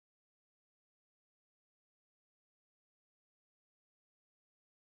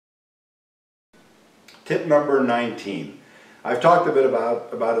Tip number 19. I've talked a bit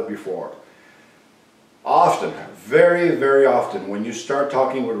about it before. Often, very, very often, when you start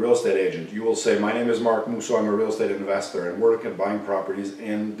talking with a real estate agent, you will say, my name is Marc Mousseau, I'm a real estate investor, and we're looking at buying properties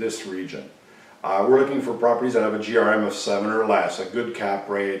in this region. We're looking for properties that have a GRM of 7 or less, a good cap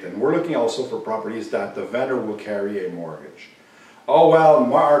rate, and we're looking also for properties that the vendor will carry a mortgage. Oh well,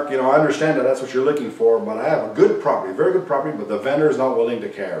 Mark, I understand that that's what you're looking for, but I have a good property, very good property, but the vendor is not willing to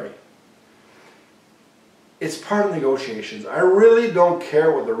carry. It's part of negotiations. I really don't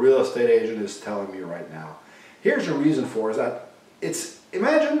care what the real estate agent is telling me right now. Here's the reason for is that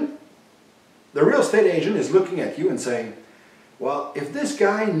imagine the real estate agent is looking at you and saying, well, if this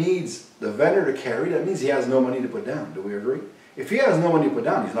guy needs the vendor to carry, that means he has no money to put down. Do we agree? If he has no money to put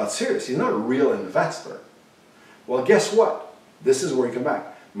down, he's not serious. He's not a real investor. Well, guess what? This is where you come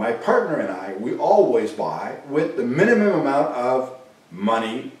back. My partner and I, we always buy with the minimum amount of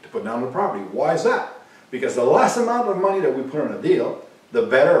money to put down on the property. Why is that? Because the less amount of money that we put on a deal, the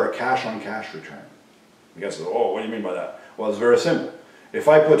better a cash-on-cash return. You guys say, oh, what do you mean by that? Well, it's very simple. If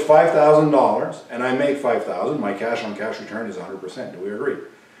I put $5,000 and I make $5,000, my cash-on-cash return is 100%. Do we agree?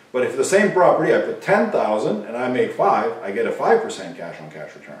 But if the same property, I put $10,000 and I make $5,000, I get a 5%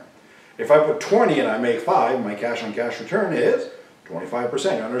 cash-on-cash return. If I put $20,000 and I make $5,000, my cash-on-cash return is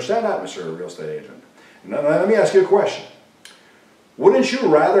 25%. You understand that, Mr. Real Estate Agent? Now, let me ask you a question. Wouldn't you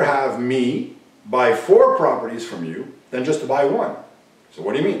rather have me buy 4 properties from you than just to buy 1? So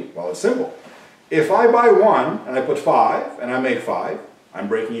what do you mean? Well, it's simple. If I buy 1 and I put 5 and I make 5, I'm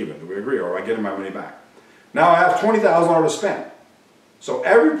breaking even. Do we agree? Or am I getting my money back? Now I have $20,000 to spend. So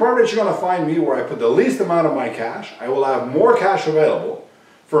every property that you're going to find me where I put the least amount of my cash, I will have more cash available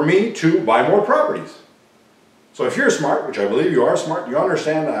for me to buy more properties. So if you're smart, which I believe you are smart, you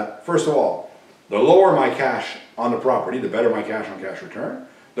understand that, first of all, the lower my cash on the property, the better my cash-on-cash return.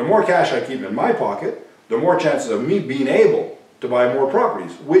 The more cash I keep in my pocket, the more chances of me being able to buy more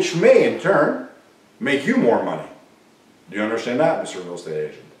properties, which may in turn make you more money. Do you understand that, Mr. Real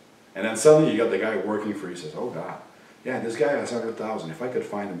Estate Agent? And then suddenly you got the guy working for you, says, oh God, yeah, this guy has 100,000. If I could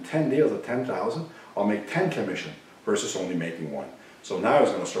find him 10 deals at 10,000, I'll make 10 commission versus only making 1. So now he's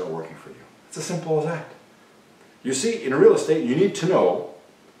going to start working for you. It's as simple as that. You see, in real estate, you need to know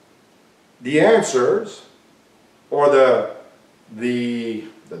the answers or the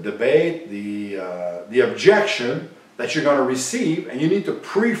debate, the objection that you're going to receive, and you need to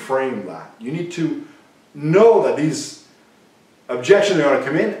pre-frame that. You need to know that these objections are going to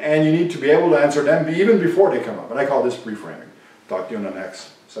come in, and you need to be able to answer them even before they come up. And I call this pre-framing. Talk to you in the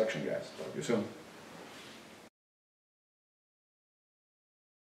next section, guys. Talk to you soon.